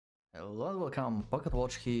Hello and welcome,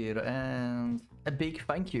 PocketWatch here, and a big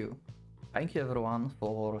thank you. Thank you everyone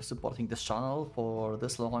for supporting this channel for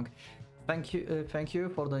this long. Thank you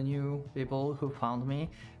for the new people who found me.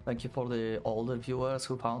 Thank you for the older viewers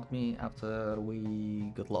who found me after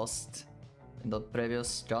we got lost in the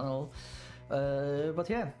previous channel. But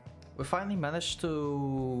yeah, we finally managed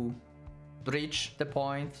to reach the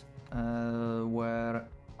point where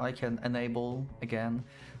I can enable again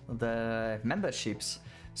the memberships.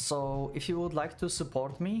 So if you would like to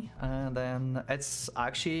support me, then it's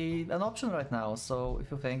actually an option right now. So if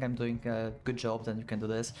you think I'm doing a good job, then you can do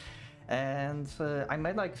this. And I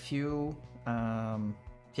made like few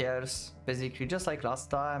tiers, basically just like last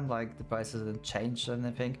time, like the prices didn't change or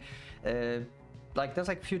anything. Like there's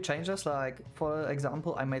like few changes, like for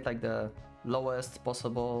example, I made like the lowest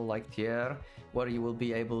possible like tier where you will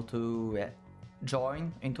be able to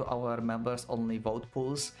join into our members only vote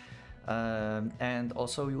pools. And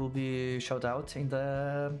also you will be shout out in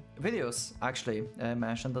the videos, actually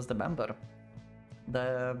mentioned as the member.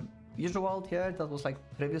 The usual tier that was like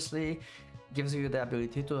previously gives you the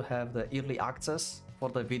ability to have the early access for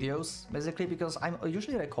the videos, basically because I'm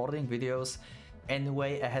usually recording videos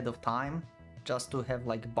anyway ahead of time just to have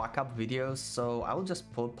like backup videos, so I will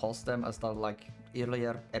just post them as the like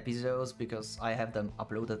earlier episodes because I have them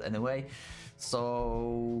uploaded anyway.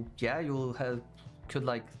 So yeah, you'll could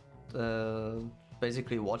like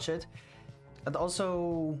basically watch it. And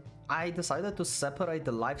also I decided to separate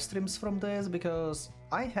the live streams from this because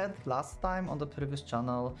I had last time on the previous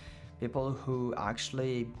channel people who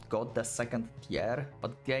actually got the second tier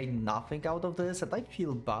but gained nothing out of this, and I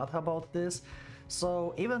feel bad about this.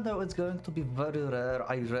 So even though it's going to be very rare,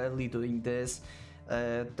 I rarely doing this,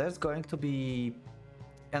 there's going to be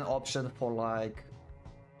an option for like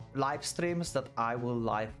live streams that I will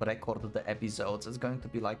live record the episodes. It's going to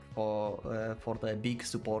be like for the big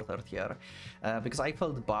supporter tier, because I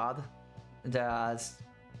felt bad that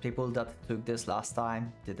people that took this last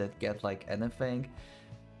time didn't get like anything.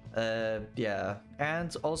 Yeah,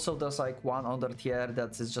 and also there's like one other tier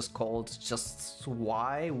that is just called just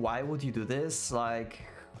why would you do this? Like,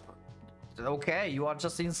 okay, you are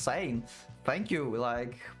just insane, thank you,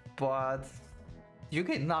 like, but you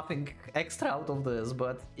get nothing extra out of this.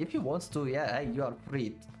 But if you want to, yeah, hey, you are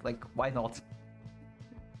free, like, why not?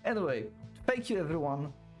 Anyway, thank you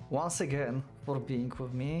everyone once again for being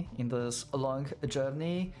with me in this long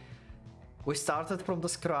journey. We started from the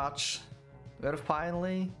scratch. We're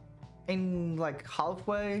finally in like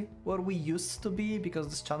halfway where we used to be, because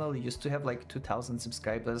this channel used to have like 2000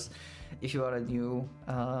 subscribers. If you are new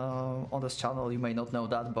on this channel, you may not know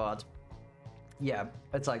that, but yeah,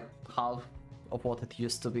 it's like half of what it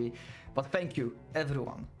used to be. But thank you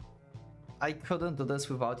everyone. I couldn't do this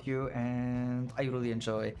without you, and I really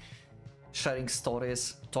enjoy sharing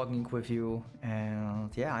stories, talking with you, and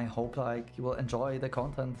yeah, I hope like you will enjoy the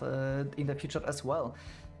content in the future as well.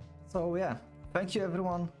 So yeah, thank you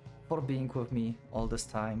everyone for being with me all this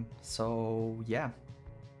time. So yeah,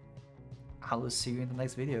 I will see you in the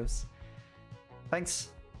next videos.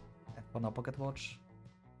 Thanks, and for now, PocketWatch,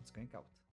 it's going out.